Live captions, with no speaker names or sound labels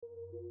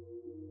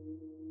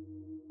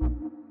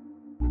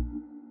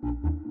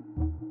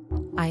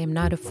I am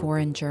not a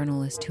foreign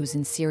journalist who's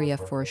in Syria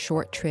for a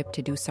short trip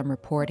to do some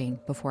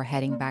reporting before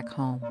heading back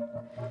home.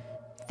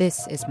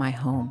 This is my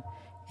home,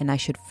 and I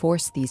should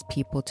force these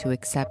people to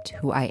accept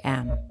who I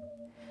am.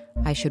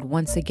 I should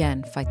once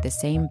again fight the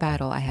same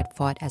battle I had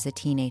fought as a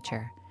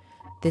teenager,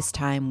 this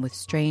time with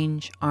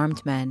strange,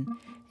 armed men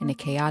in a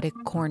chaotic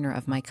corner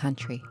of my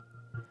country,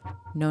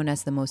 known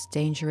as the most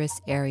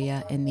dangerous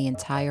area in the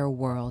entire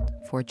world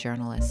for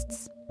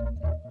journalists.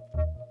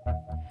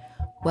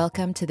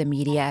 Welcome to the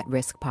Media at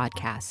Risk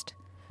podcast.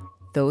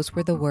 Those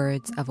were the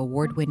words of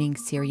award-winning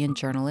Syrian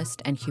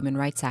journalist and human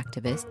rights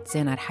activist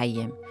Zainab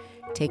Hayim,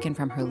 taken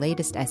from her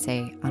latest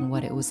essay on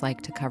what it was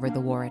like to cover the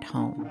war at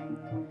home.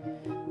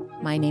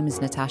 My name is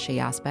Natasha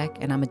Yazbek,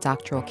 and I'm a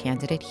doctoral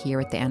candidate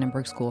here at the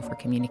Annenberg School for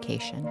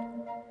Communication.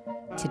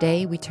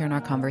 Today, we turn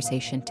our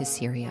conversation to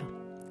Syria.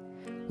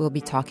 We'll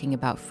be talking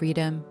about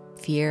freedom,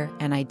 fear,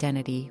 and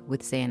identity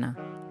with Zainab,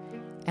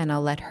 and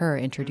I'll let her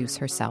introduce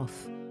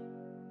herself.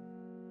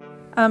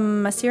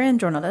 I'm a Syrian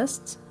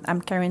journalist.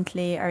 I'm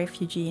currently a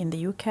refugee in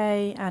the UK,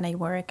 and I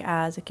work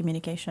as a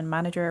communication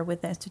manager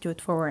with the Institute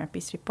for War and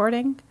Peace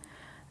Reporting.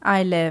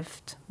 I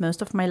lived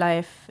most of my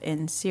life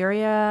in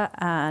Syria,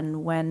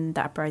 and when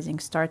the uprising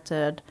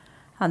started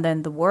and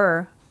then the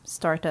war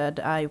started,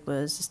 I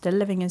was still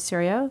living in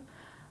Syria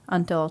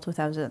until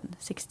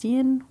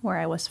 2016, where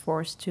I was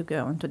forced to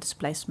go into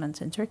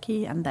displacement in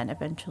Turkey and then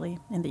eventually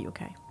in the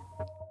UK.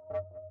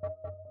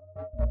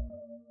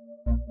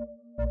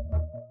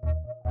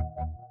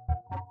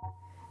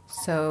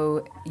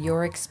 So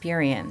your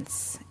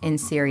experience in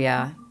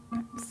Syria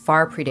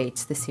far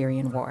predates the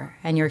Syrian war,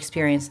 and your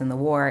experience in the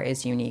war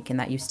is unique in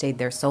that you stayed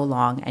there so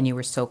long and you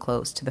were so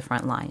close to the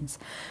front lines.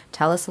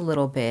 Tell us a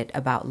little bit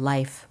about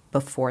life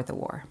before the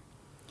war.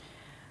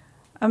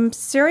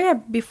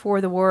 Syria before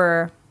the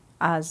war,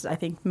 as I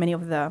think many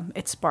of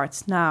its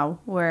parts now,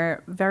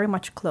 were very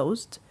much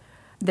closed.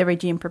 The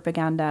regime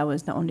propaganda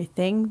was the only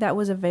thing that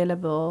was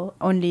available.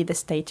 Only the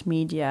state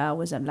media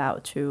was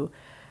allowed to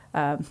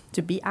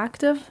be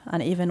active,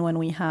 and even when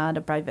we had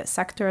a private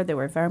sector, they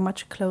were very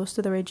much close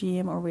to the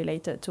regime or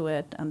related to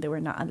it, and they were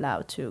not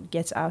allowed to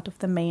get out of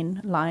the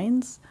main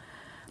lines.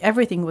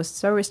 Everything was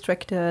so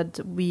restricted.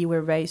 We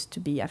were raised to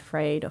be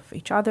afraid of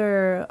each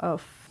other,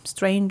 of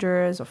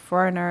strangers, of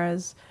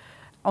foreigners,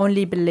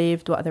 only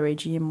believed what the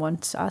regime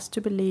wants us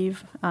to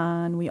believe,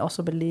 and we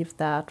also believed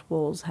that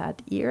walls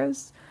had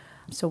ears,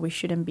 so we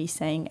shouldn't be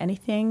saying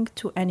anything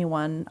to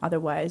anyone,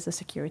 otherwise the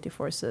security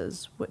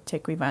forces would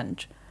take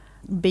revenge.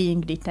 Being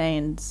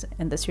detained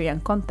in the Syrian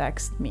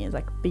context means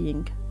like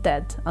being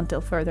dead until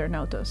further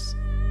notice.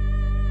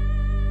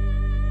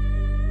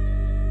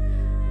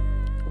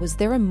 Was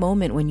there a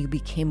moment when you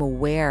became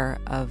aware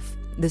of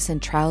the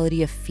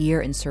centrality of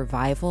fear and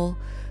survival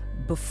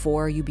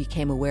before you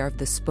became aware of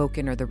the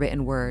spoken or the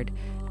written word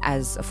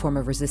as a form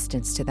of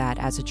resistance to that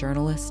as a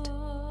journalist?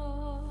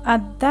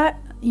 At that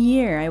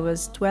year, I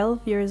was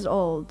 12 years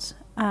old,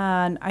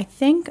 and I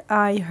think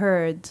I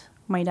heard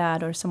my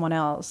dad or someone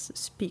else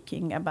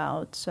speaking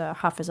about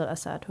Hafez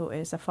al-Assad, who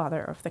is the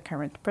father of the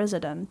current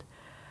president,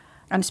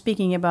 and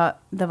speaking about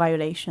the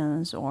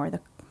violations or the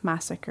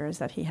massacres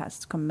that he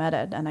has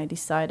committed, and I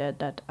decided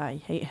that I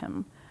hate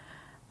him.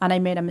 And I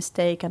made a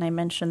mistake, and I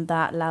mentioned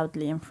that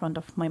loudly in front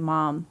of my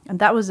mom, and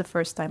that was the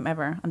first time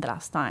ever, and the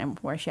last time,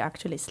 where she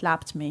actually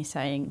slapped me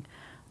saying,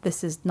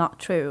 "This is not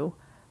true,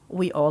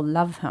 we all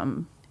love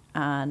him,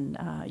 and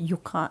you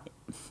can't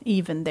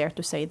even dare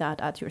to say that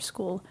at your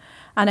school."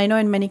 And I know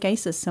in many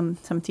cases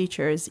some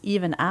teachers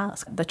even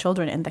ask the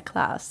children in the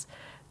class,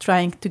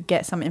 trying to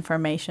get some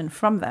information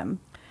from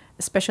them,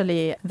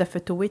 especially the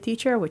Fatoui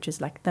teacher, which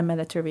is like the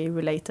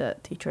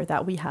military-related teacher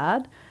that we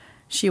had.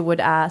 She would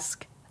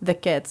ask the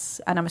kids,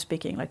 and I'm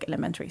speaking like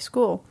elementary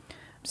school,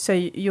 so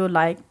you're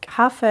like,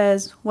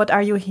 "Hafez, what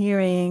are you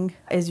hearing?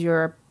 Is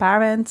your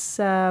parents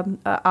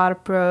are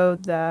pro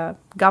the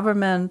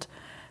government?"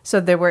 So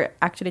they were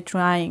actually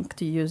trying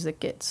to use the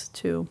kids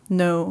to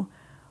know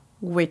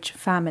which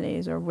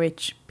families or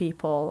which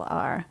people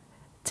are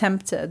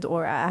tempted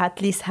or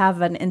at least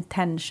have an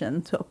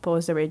intention to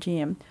oppose the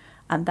regime.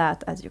 And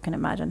that, as you can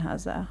imagine,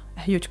 has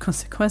huge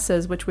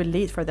consequences, which will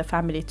lead for the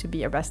family to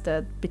be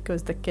arrested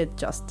because the kid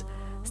just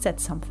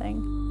said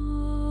something.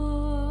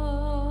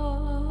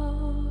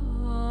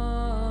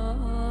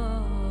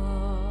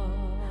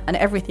 And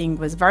everything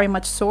was very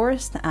much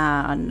sourced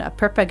and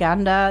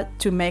propaganda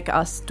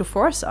to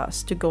force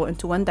us to go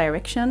into one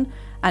direction.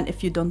 And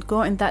if you don't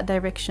go in that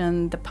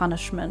direction, the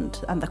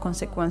punishment and the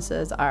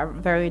consequences are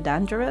very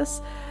dangerous.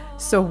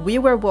 So we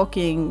were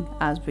walking,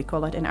 as we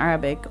call it in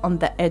Arabic, on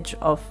the edge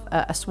of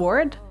a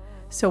sword.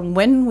 So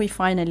when we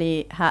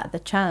finally had the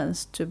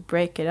chance to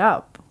break it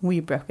up, we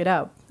broke it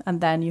up. And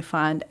then you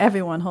find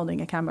everyone holding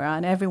a camera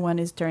and everyone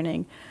is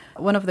turning.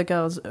 One of the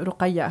girls,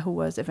 Ruqayya, who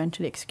was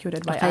eventually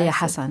executed by Ruqayya ISIS.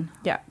 Hassan.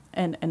 Yeah,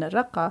 in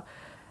Al-Raqqa.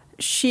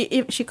 She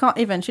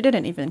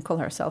didn't even call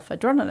herself a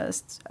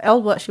journalist.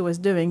 All what she was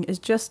doing is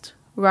just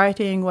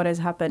writing what is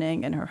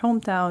happening in her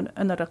hometown,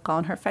 in Al-Raqqa,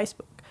 on her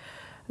Facebook.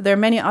 There are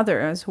many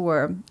others who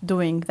are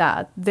doing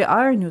that. There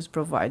are news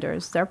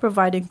providers. They're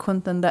providing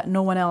content that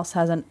no one else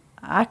has an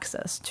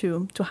access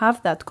to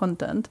have that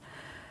content,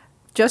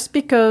 just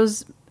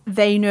because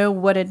they know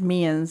what it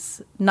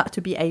means not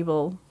to be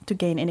able to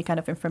gain any kind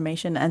of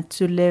information and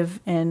to live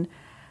in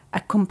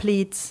a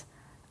complete...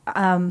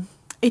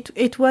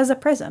 It was a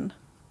prison.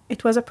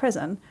 It was a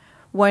prison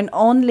when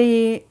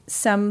only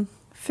some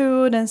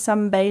food and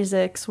some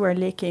basics were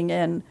leaking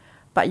in,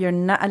 but you're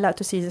not allowed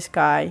to see the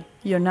sky.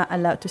 You're not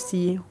allowed to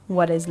see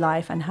what is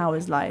life and how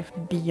is life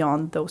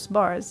beyond those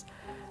bars.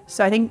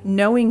 So I think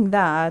knowing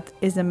that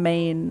is the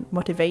main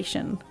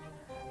motivation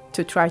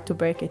to try to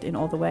break it in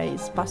all the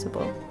ways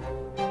possible.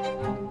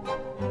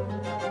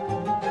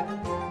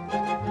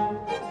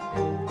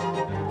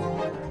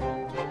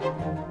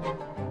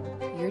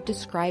 You're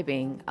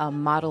describing a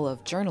model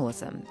of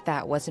journalism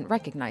that wasn't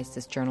recognized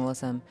as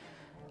journalism,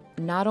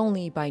 not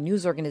only by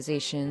news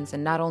organizations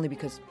and not only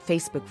because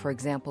Facebook, for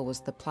example, was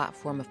the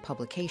platform of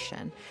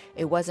publication.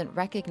 It wasn't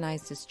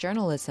recognized as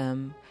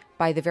journalism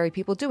by the very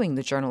people doing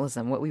the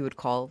journalism, what we would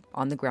call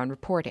on-the-ground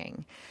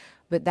reporting.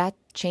 But that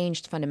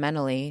changed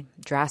fundamentally,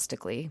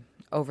 drastically,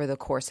 over the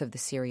course of the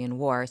Syrian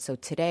war. So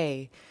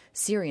today,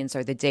 Syrians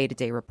are the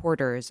day-to-day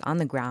reporters on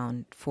the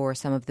ground for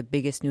some of the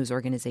biggest news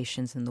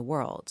organizations in the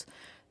world.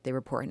 They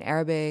report in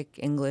Arabic,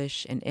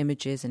 English, and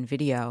images and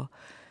video.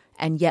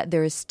 And yet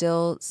there is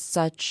still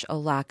such a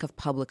lack of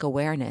public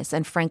awareness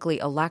and, frankly,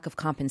 a lack of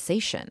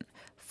compensation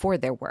for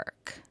their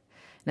work.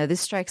 Now,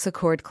 this strikes a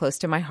chord close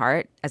to my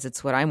heart, as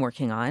it's what I'm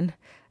working on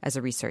as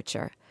a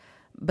researcher.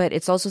 But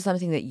it's also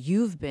something that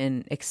you've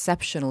been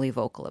exceptionally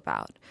vocal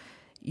about.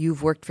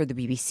 You've worked for the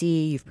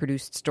BBC, you've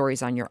produced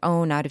stories on your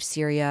own out of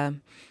Syria,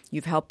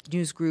 you've helped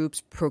news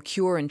groups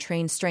procure and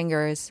train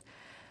stringers.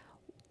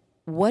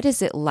 What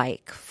is it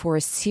like for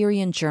a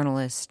Syrian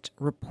journalist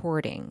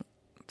reporting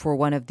for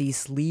one of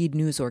these lead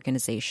news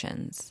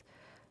organizations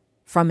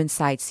from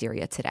inside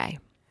Syria today?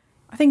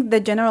 I think the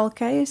general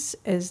case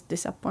is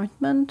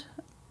disappointment.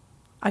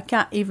 I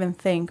can't even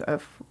think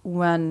of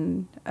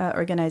one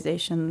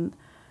organization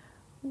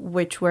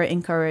which were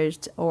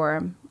encouraged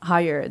or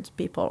hired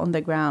people on the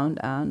ground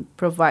and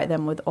provide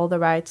them with all the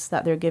rights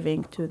that they're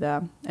giving to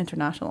the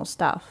international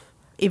staff.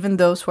 Even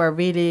those who are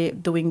really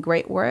doing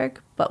great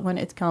work, but when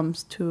it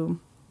comes to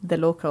the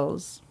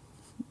locals,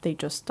 they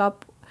just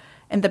stop.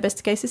 In the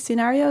best cases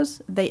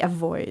scenarios, they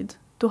avoid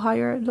to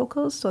hire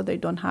locals, so they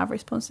don't have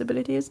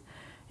responsibilities.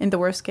 In the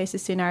worst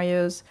cases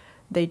scenarios,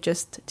 they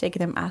just take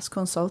them as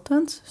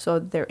consultants, so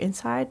they're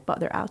inside, but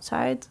they're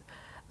outside.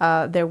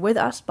 They're with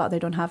us, but they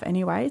don't have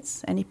any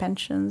rights, any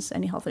pensions,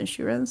 any health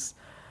insurance.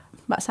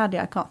 But sadly,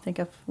 I can't think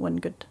of one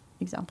good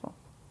example.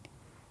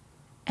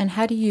 And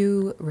how do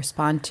you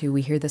respond to,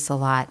 we hear this a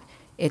lot,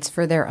 it's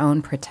for their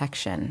own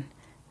protection,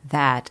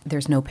 that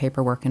there's no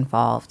paperwork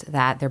involved,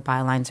 that their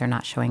bylines are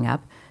not showing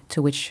up,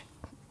 to which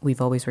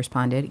we've always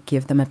responded,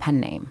 give them a pen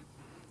name.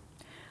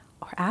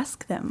 Or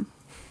ask them.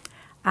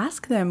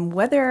 Ask them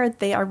whether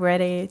they are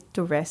ready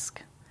to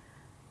risk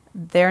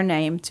their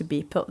name to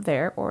be put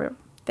there or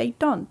they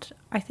don't.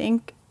 I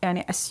think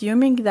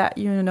assuming that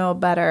you know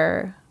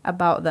better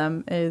about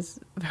them is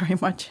very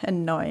much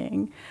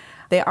annoying.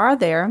 They are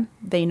there,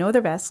 they know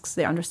the risks,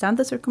 they understand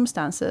the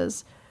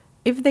circumstances.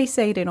 If they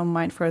say they don't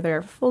mind for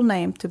their full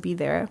name to be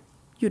there,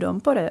 you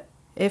don't put it.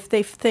 If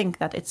they think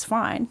that it's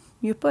fine,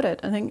 you put it.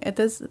 I think it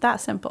is that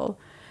simple.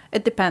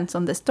 It depends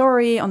on the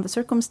story, on the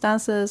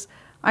circumstances.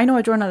 I know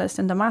a journalist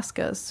in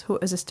Damascus who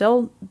is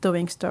still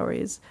doing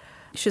stories.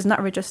 She's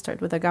not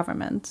registered with the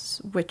government,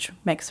 which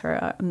makes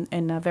her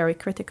in a very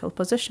critical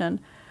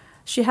position.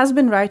 She has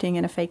been writing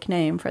in a fake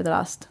name for the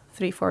last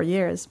 3-4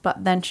 years,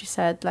 but then she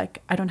said,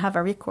 I don't have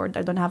a record,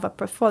 I don't have a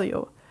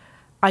portfolio.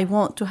 I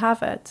want to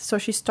have it. So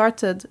she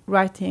started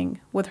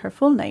writing with her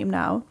full name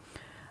now,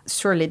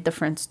 surely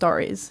different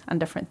stories and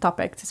different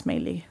topics. It's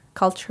mainly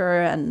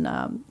culture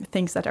and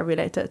things that are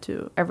related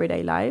to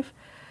everyday life.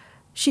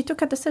 She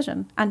took a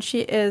decision and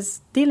she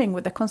is dealing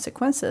with the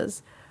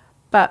consequences.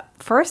 But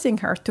forcing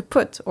her to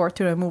put or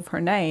to remove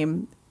her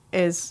name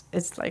is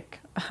like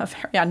a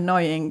very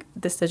annoying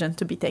decision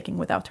to be taken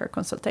without her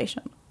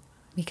consultation.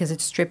 Because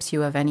it strips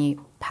you of any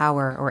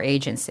power or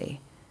agency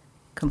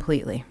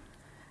completely.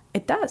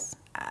 It does.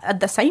 At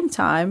the same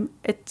time,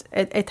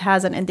 it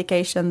has an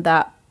indication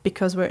that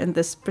because we're in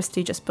this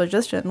prestigious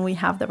position, we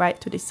have the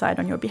right to decide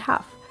on your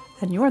behalf.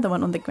 And you're the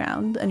one on the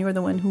ground, and you're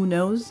the one who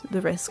knows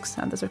the risks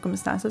and the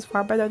circumstances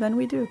far better than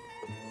we do.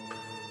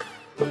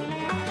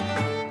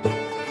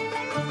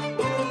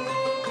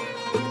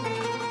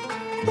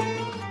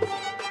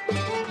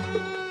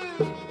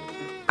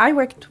 I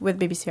worked with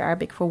BBC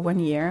Arabic for 1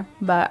 year,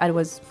 but I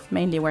was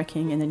mainly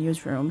working in the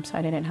newsroom, so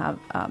I didn't have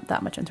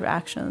that much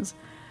interactions.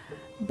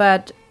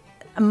 But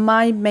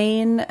my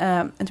main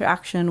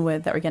interaction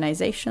with the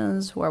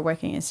organizations who are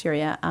working in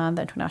Syria and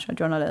the international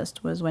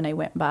journalists was when I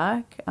went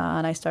back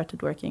and I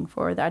started working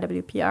for the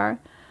IWPR.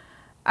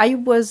 I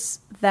was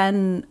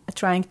then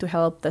trying to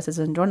help the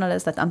citizen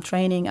journalists that I'm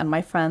training and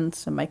my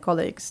friends and my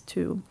colleagues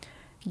to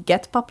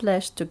get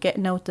published, to get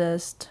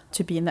noticed,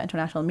 to be in the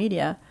international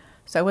media.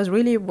 So I was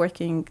really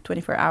working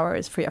 24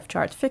 hours free of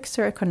charge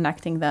fixer,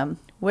 connecting them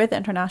with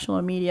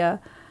international media.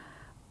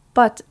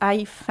 But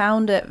I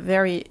found it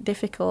very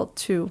difficult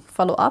to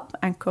follow up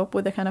and cope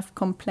with the kind of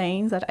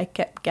complaints that I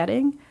kept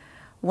getting.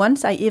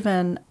 Once I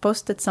even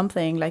posted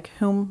something like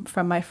whom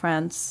from my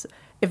friends,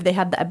 if they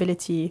had the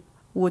ability,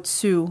 would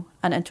sue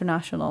an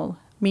international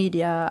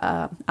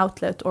media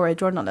outlet or a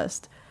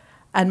journalist.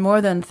 And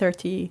more than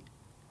 30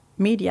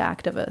 media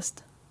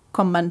activists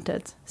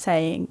commented,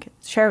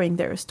 sharing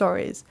their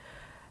stories.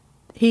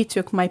 He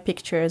took my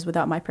pictures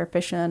without my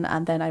permission,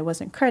 and then I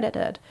wasn't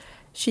credited.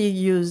 She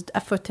used a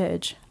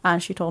footage,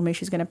 and she told me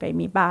she's going to pay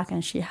me back,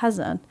 and she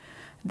hasn't.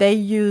 They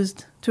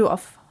used 2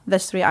 of the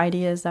 3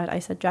 ideas that I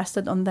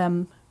suggested on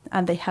them,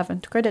 and they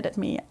haven't credited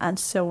me, and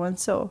so and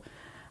so.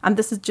 And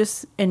this is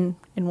just in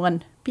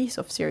one piece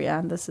of Syria,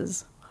 and this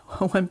is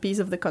one piece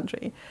of the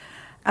country.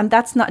 And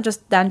that's not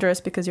just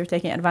dangerous because you're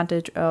taking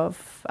advantage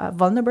of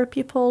vulnerable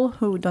people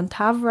who don't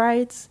have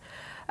rights,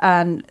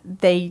 and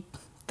they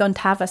don't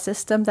have a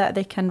system that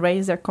they can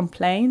raise their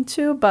complaint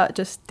to, but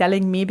just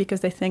telling me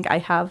because they think I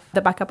have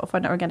the backup of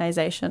an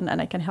organization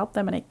and I can help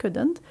them, and I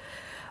couldn't.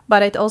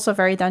 But it's also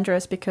very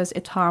dangerous because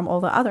it harms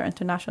all the other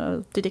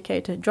international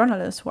dedicated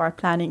journalists who are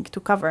planning to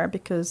cover,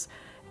 because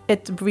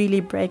it really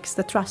breaks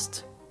the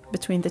trust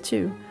between the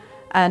two.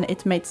 And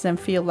it makes them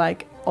feel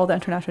like all the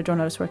international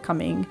journalists who are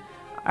coming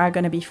are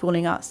going to be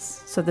fooling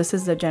us. So this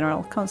is the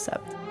general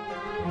concept.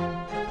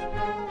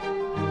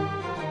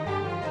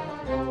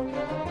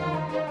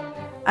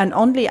 And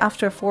only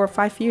after 4 or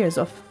 5 years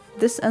of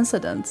this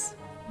incident,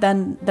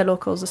 then the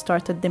locals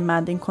started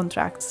demanding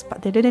contracts.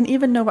 But they didn't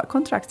even know what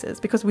contracts is,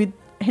 because we,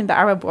 in the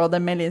Arab world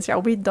and mainly in Syria,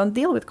 we don't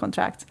deal with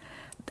contracts.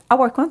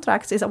 Our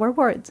contracts is our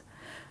word.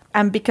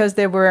 And because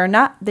they were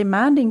not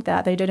demanding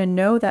that, they didn't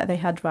know that they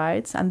had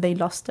rights, and they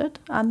lost it,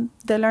 and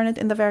they learned it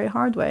in the very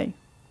hard way.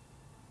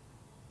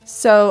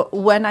 So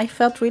when I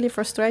felt really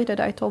frustrated,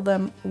 I told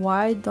them,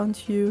 why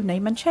don't you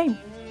name and shame?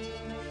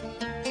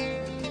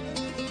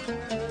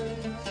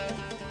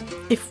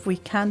 If we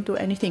can't do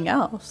anything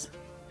else,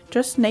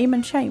 just name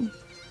and shame.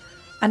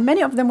 And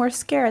many of them were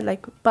scared,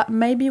 like, but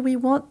maybe we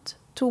want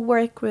to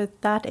work with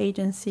that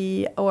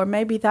agency, or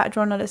maybe that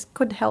journalist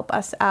could help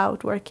us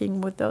out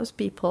working with those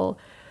people.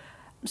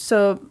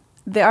 So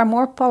they are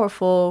more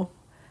powerful.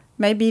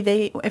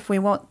 Maybe if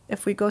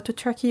we go to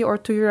Turkey or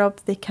to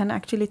Europe, they can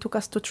actually take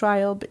us to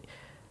trial. But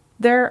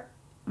they're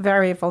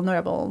very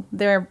vulnerable.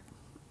 They're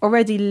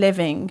already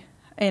living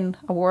in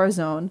a war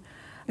zone.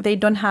 They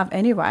don't have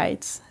any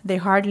rights. They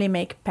hardly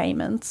make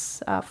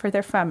payments for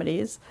their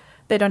families.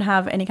 They don't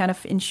have any kind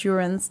of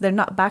insurance. They're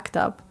not backed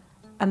up.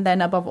 And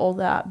then above all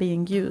that,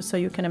 being used. So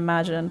you can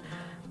imagine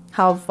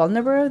how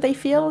vulnerable they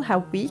feel, how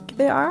weak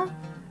they are.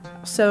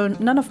 So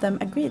none of them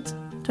agreed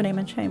to name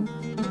and shame.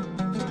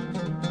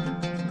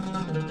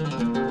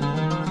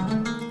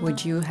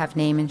 Would you have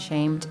name and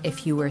shamed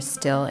if you were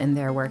still in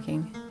there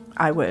working?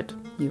 I would.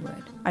 You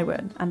would? I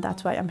would. And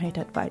that's why I'm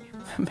hated by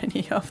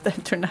many of the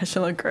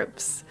international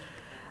groups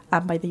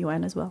and by the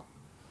UN as well.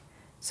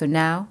 So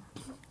now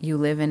you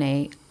live in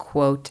a,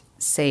 quote,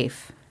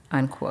 safe,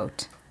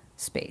 unquote,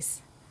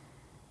 space.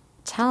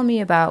 Tell me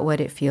about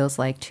what it feels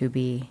like to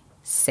be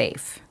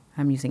safe.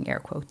 I'm using air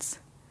quotes.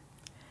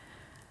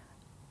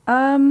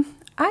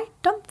 I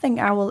don't think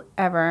I will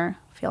ever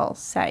feel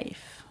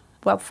safe.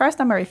 Well, first,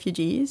 I'm a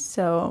refugee,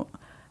 so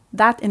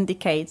that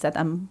indicates that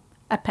I'm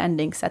a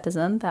pending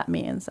citizen. That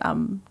means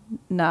I'm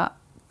not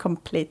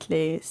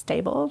completely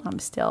stable. I'm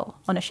still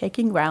on a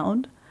shaking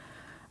ground.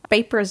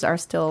 Papers are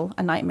still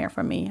a nightmare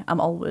for me. I'm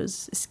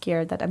always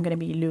scared that I'm going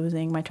to be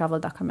losing my travel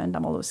document.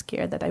 I'm always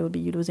scared that I will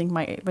be losing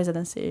my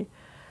residency.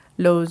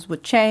 Laws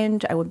would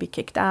change. I would be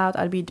kicked out.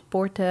 I'll be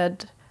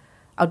deported.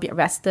 I'll be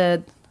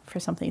arrested for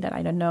something that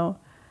I don't know.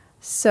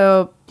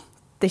 So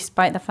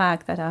despite the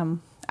fact that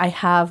I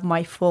have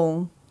my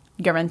full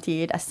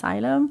guaranteed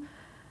asylum,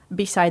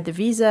 beside the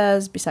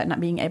visas, beside not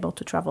being able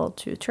to travel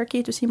to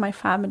Turkey to see my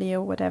family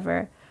or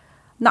whatever,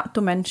 not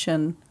to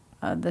mention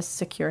the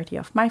security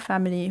of my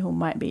family who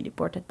might be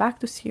deported back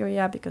to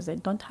Syria because they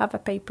don't have a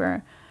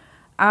paper.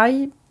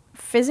 I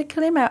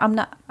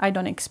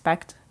don't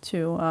expect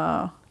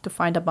to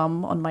find a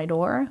bomb on my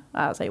door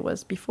as I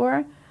was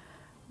before.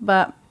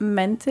 But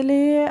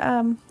mentally,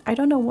 I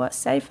don't know what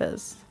safe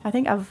is. I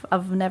think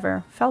I've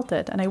never felt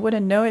it, and I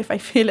wouldn't know if I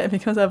feel it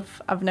because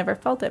I've never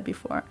felt it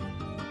before.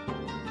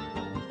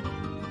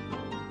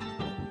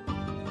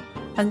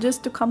 And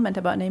just to comment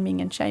about naming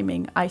and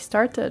shaming, I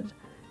started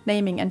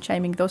naming and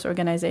shaming those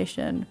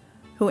organizations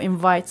who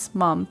invites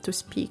mom to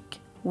speak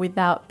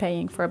without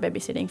paying for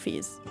babysitting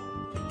fees.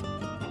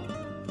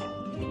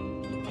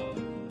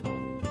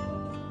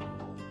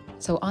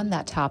 So on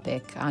that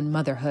topic, on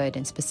motherhood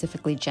and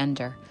specifically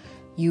gender,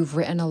 you've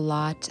written a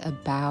lot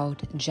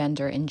about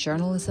gender in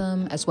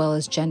journalism as well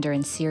as gender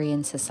in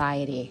Syrian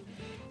society.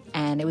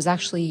 And it was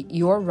actually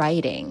your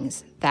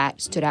writings that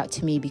stood out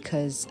to me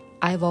because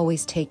I've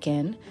always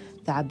taken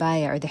the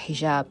abaya or the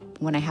hijab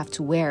when I have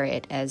to wear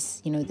it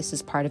as, this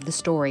is part of the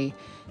story.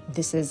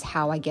 This is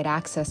how I get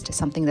access to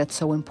something that's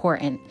so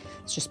important.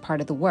 It's just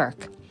part of the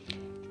work.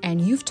 And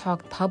you've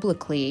talked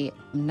publicly,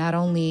 not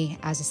only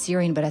as a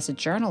Syrian, but as a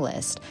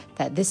journalist,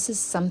 that this is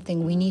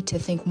something we need to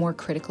think more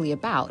critically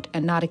about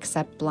and not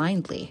accept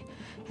blindly.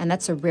 And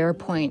that's a rare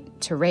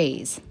point to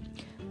raise.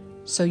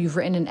 So you've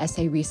written an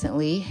essay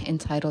recently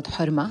entitled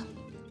Hurma,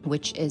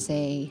 which is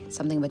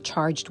something of a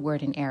charged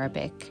word in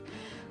Arabic.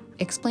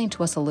 Explain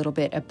to us a little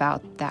bit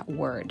about that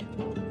word.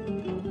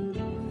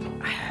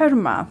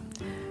 Hurma.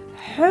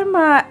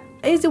 Hurma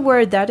is a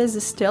word that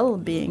is still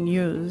being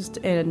used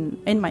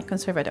in my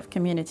conservative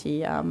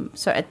community.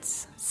 So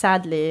it's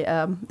sadly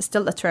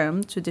still a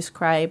term to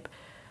describe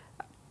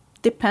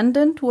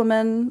dependent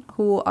women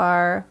who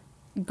are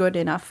good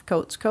enough,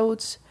 quotes,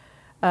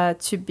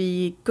 to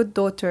be good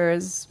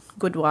daughters,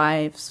 good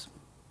wives,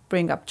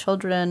 bring up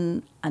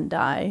children and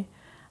die.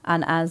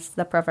 And as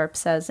the proverb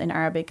says in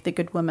Arabic, the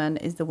good woman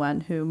is the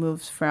one who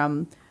moves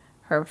from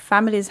her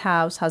family's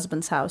house,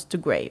 husband's house, to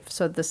grave.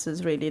 So this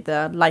is really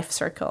the life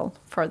circle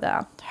for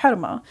the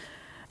hurma.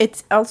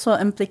 It also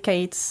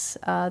implicates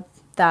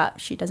that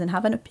she doesn't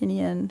have an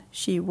opinion.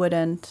 She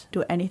wouldn't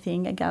do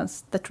anything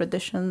against the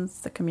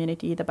traditions, the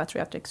community, the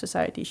patriotic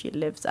society she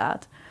lives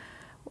at.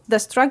 The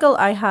struggle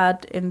I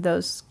had in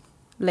those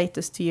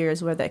latest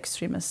years where the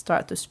extremists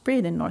start to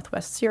spread in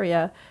northwest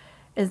Syria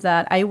is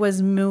that I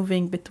was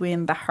moving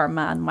between the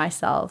hurma and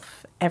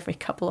myself every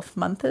couple of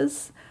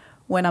months.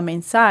 When I'm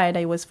inside,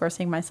 I was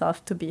forcing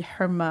myself to be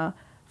hurma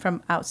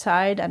from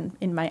outside and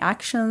in my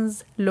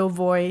actions, low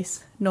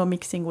voice, no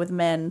mixing with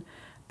men,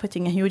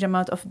 putting a huge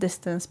amount of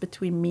distance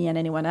between me and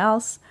anyone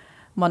else,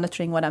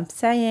 monitoring what I'm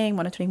saying,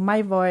 monitoring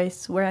my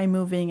voice, where I'm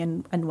moving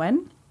and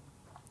when.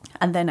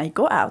 And then I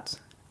go out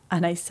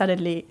and I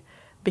suddenly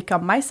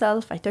become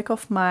myself. I take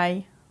off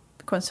my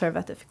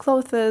conservative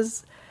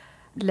clothes,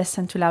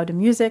 listen to loud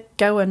music,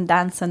 go and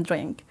dance and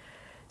drink.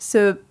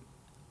 So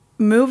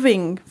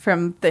moving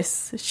from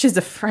this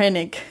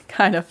schizophrenic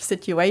kind of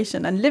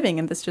situation and living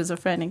in this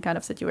schizophrenic kind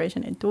of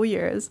situation in 2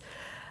 years,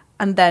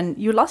 and then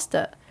you lost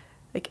it.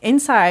 Like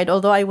inside,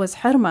 although I was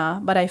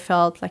hurma, but I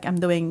felt like I'm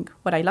doing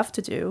what I love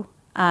to do,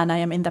 and I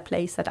am in the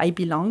place that I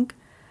belong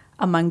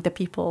among the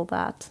people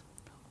that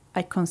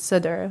I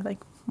consider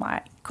like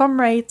my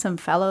comrades and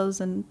fellows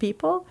and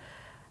people.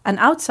 And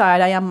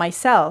outside, I am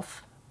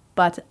myself,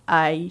 but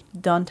I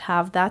don't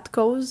have that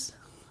cause,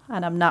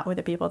 and I'm not with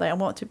the people that I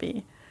want to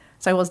be.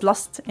 So I was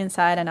lost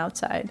inside and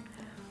outside.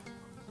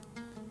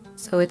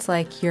 So it's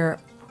like you're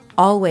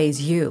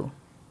always you,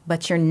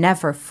 but you're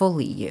never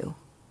fully you.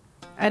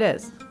 It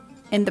is.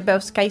 In the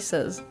both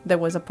cases, there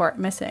was a part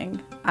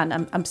missing, and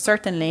I'm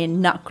certainly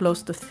not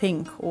close to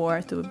think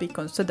or to be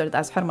considered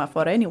as hurma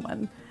for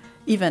anyone.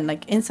 Even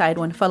like inside,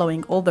 when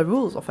following all the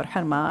rules of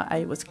hurma,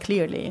 I was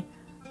clearly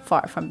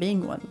far from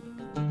being one.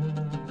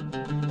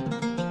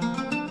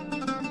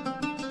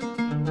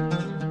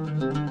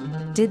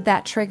 Did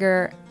that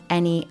trigger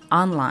any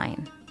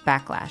online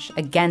backlash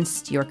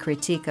against your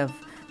critique of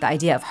the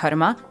idea of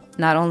hurma,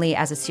 not only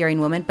as a Syrian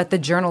woman, but the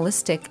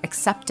journalistic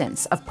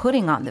acceptance of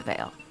putting on the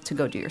veil to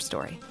go do your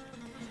story?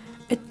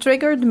 It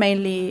triggered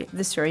mainly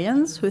the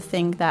Syrians who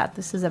think that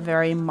this is a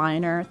very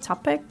minor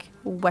topic,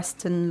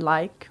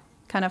 Western-like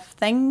kind of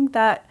thing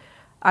that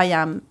I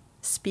am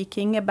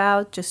speaking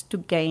about just to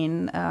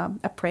gain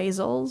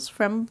appraisals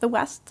from the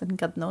West, and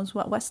God knows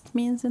what West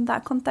means in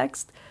that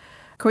context.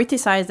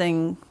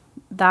 Criticizing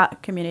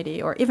that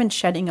community or even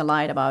shedding a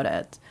light about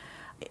it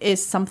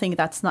is something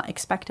that's not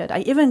expected. I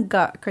even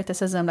got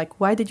criticism like,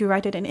 why did you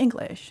write it in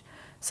English?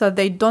 So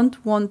they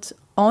don't want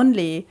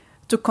only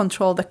to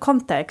control the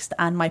context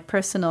and my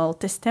personal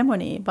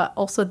testimony, but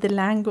also the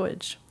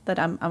language that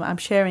I'm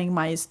sharing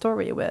my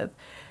story with.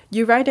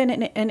 You write it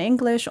in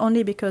English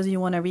only because you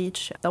want to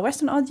reach the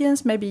Western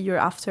audience. Maybe you're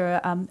after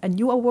a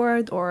new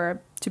award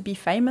or to be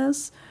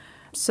famous.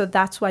 So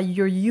that's why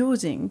you're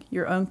using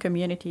your own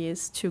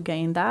communities to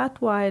gain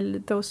that, while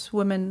those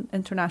women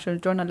international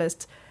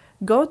journalists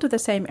go to the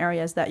same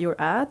areas that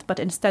you're at, but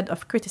instead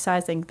of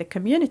criticizing the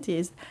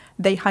communities,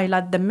 they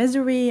highlight the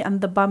misery and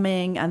the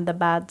bombing and the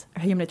bad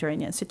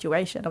humanitarian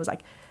situation. I was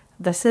like,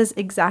 this is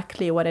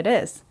exactly what it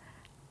is.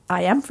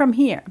 I am from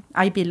here.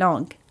 I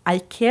belong. I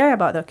care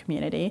about the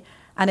community,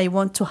 and I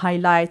want to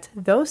highlight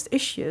those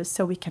issues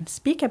so we can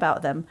speak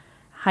about them,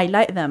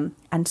 highlight them,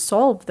 and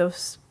solve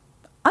those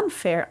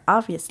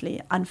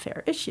obviously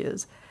unfair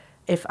issues.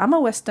 If I'm a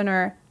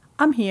Westerner,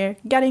 I'm here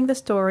getting the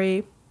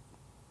story,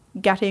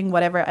 getting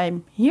whatever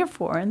I'm here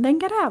for, and then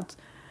get out.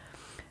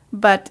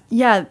 But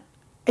yeah,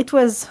 it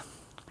was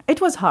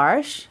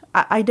harsh.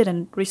 I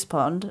didn't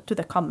respond to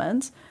the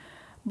comments,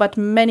 but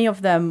many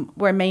of them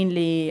were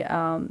mainly,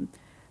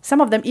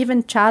 some of them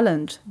even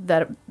challenged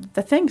the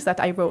things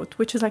that I wrote,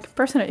 which is like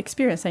personal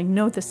experience, saying,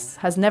 no, this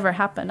has never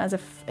happened, as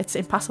if it's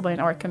impossible in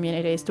our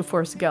communities to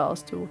force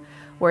girls to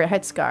wear a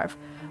headscarf.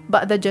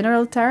 But the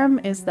general term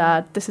is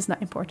that this is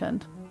not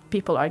important.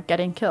 People are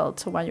getting killed,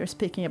 so while you're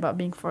speaking about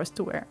being forced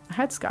to wear a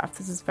headscarf,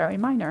 this is very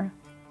minor.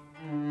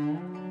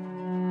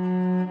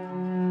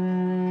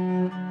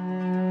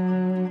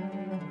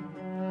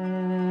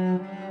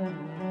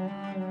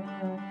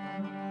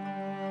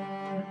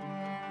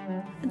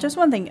 Just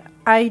one thing,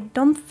 I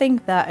don't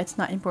think that it's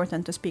not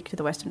important to speak to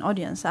the Western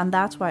audience, and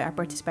that's why I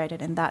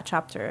participated in that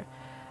chapter.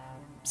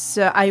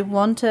 So I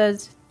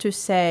wanted to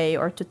say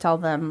or to tell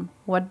them,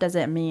 what does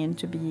it mean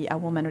to be a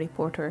woman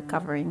reporter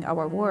covering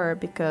our war?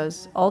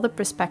 Because all the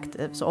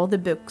perspectives, all the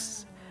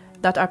books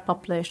that are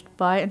published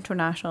by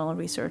international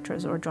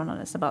researchers or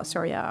journalists about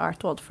Syria are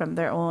told from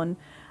their own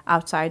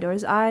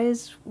outsiders'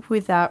 eyes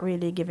without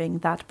really giving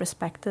that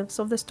perspectives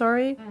of the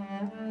story.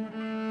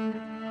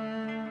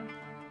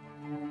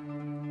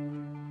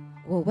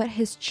 Well, what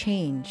has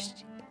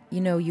changed?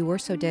 You know, you were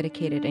so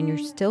dedicated, and you're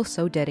still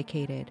so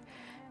dedicated,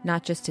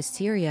 not just to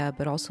Syria,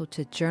 but also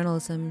to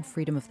journalism,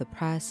 freedom of the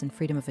press, and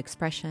freedom of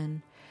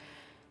expression.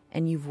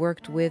 And you've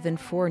worked with and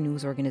for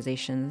news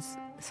organizations,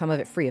 some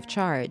of it free of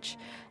charge.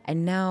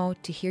 And now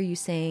to hear you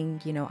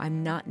saying, you know,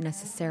 I'm not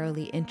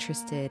necessarily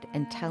interested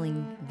in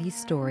telling these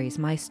stories,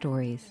 my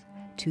stories,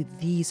 to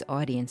these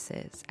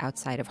audiences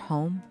outside of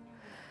home,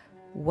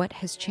 what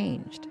has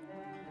changed?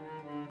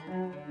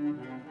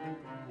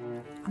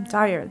 I'm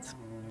tired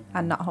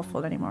and not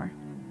hopeful anymore.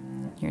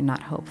 You're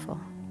not hopeful?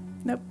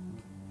 Nope.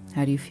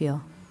 How do you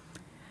feel?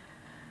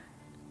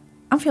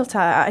 I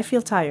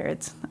feel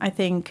tired, I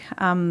think,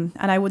 and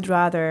I would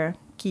rather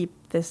keep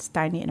this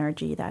tiny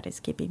energy that is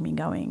keeping me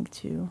going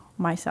to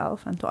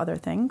myself and to other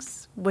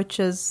things, which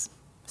is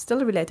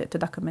still related to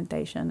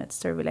documentation. It's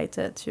still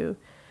related to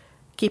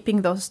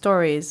keeping those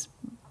stories.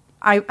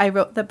 I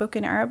wrote the book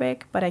in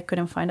Arabic, but I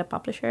couldn't find a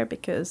publisher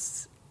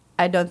because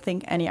I don't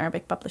think any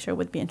Arabic publisher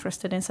would be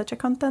interested in such a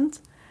content.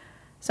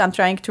 So I'm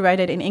trying to write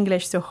it in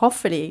English, so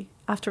hopefully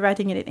after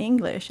writing it in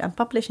English and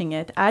publishing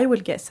it, I will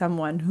get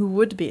someone who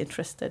would be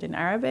interested in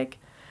Arabic.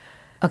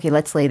 Okay,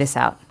 let's lay this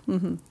out.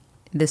 Mm-hmm.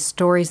 The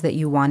stories that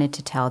you wanted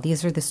to tell,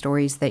 these are the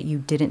stories that you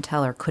didn't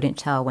tell or couldn't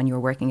tell when you were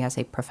working as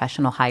a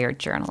professional hired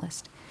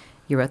journalist.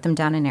 You wrote them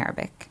down in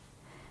Arabic.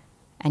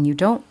 And you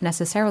don't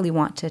necessarily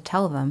want to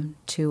tell them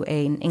to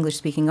an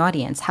English-speaking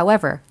audience.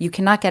 However, you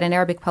cannot get an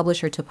Arabic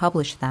publisher to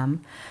publish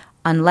them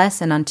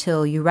unless and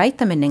until you write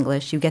them in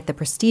English, you get the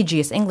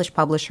prestigious English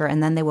publisher,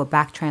 and then they will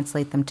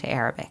back-translate them to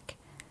Arabic.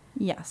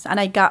 Yes, and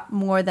I got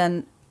more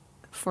than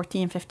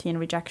 14, 15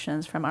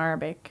 rejections from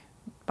Arabic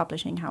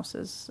publishing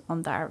houses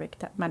on the Arabic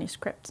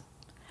manuscript.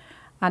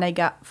 And I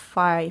got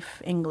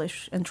 5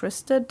 English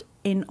interested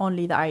in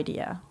only the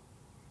idea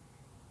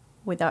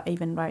without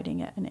even writing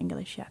it in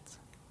English yet.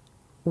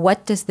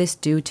 What does this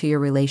do to your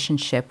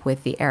relationship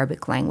with the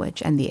Arabic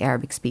language and the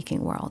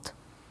Arabic-speaking world?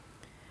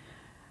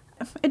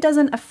 It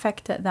doesn't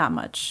affect it that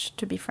much,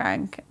 to be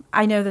frank.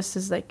 I know this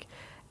is like,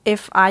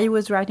 if I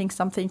was writing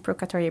something pro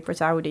Qatari, pro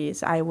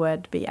Saudis, I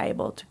would be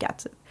able to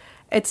get it.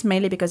 It's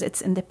mainly because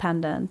it's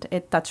independent.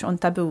 It touches on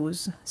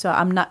taboos. So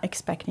I'm not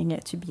expecting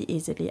it to be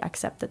easily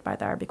accepted by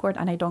the Arabic world,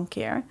 and I don't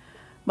care.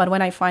 But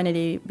when I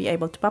finally be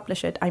able to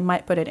publish it, I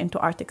might put it into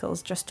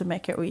articles just to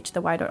make it reach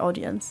the wider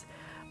audience.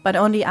 But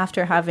only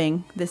after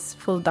having this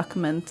full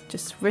document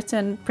just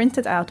written,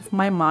 printed out of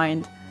my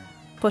mind,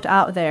 put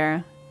out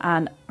there,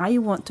 and I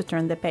want to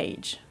turn the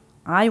page.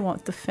 I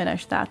want to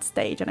finish that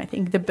stage, and I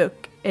think the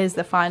book is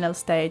the final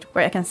stage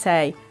where I can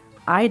say,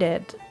 I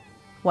did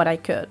what I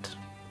could,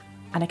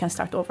 and I can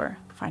start over,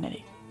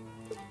 finally.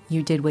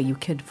 You did what you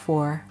could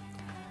for?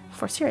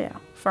 For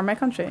Syria, for my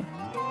country.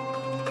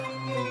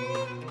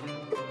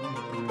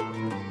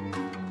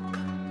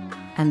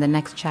 And the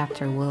next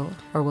chapter will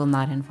or will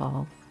not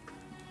involve?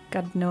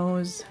 God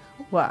knows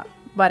what,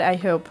 but I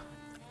hope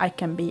I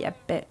can be a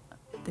bit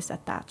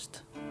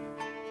disattached.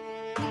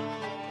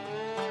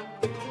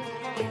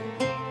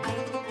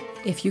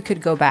 If you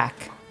could go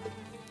back,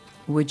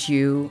 would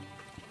you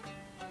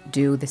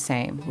do the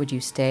same? Would you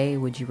stay?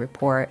 Would you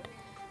report?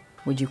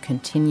 Would you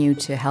continue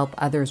to help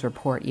others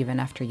report even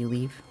after you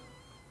leave?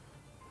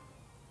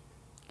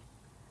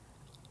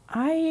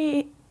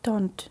 I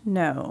don't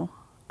know.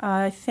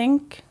 I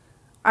think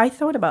I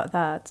thought about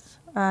that,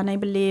 and I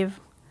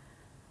believe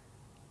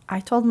I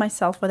told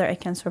myself whether I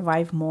can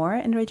survive more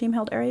in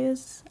regime-held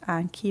areas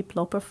and keep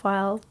low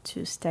profile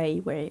to stay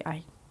where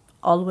I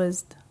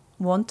always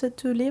wanted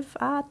to live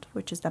at,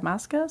 which is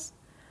Damascus.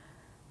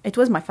 It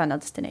was my final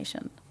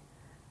destination.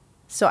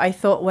 So I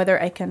thought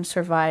whether I can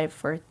survive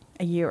for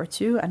a year or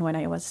two. And when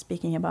I was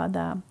speaking about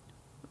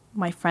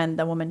my friend,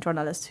 the woman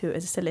journalist who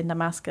is still in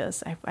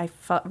Damascus, I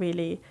felt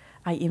really,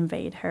 I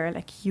envied her,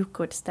 like, you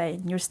could stay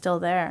and you're still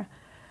there.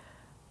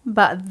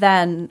 But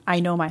then I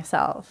know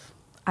myself,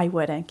 I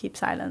wouldn't keep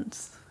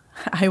silence.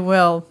 I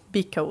will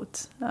be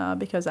caught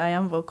because I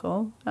am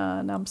vocal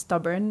and I'm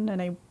stubborn,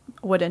 and I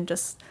wouldn't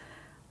just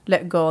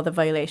let go of the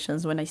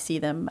violations when I see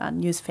them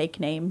and use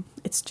fake name.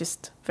 It's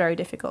just very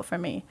difficult for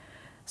me.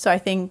 So I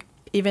think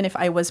even if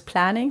I was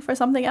planning for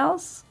something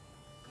else,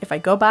 if I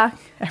go back,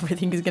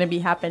 everything is going to be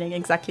happening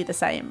exactly the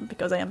same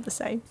because I am the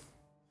same.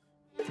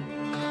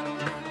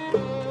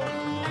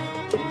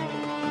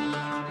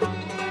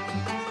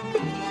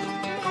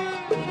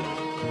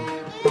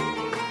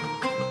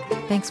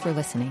 Thanks for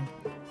listening.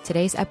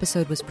 Today's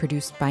episode was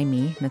produced by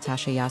me,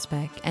 Natasha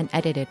Yazbek, and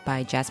edited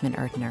by Jasmine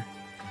Erdner.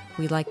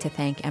 We'd like to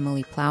thank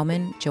Emily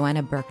Plowman,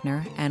 Joanna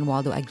Berkner, and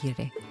Waldo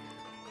Aguirre.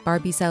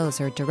 Barbie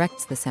Zelizer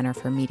directs the Center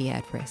for Media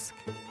at Risk.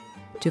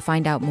 To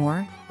find out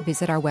more,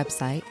 visit our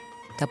website,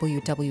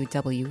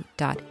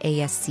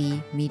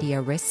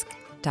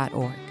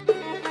 www.ascmediarisk.org.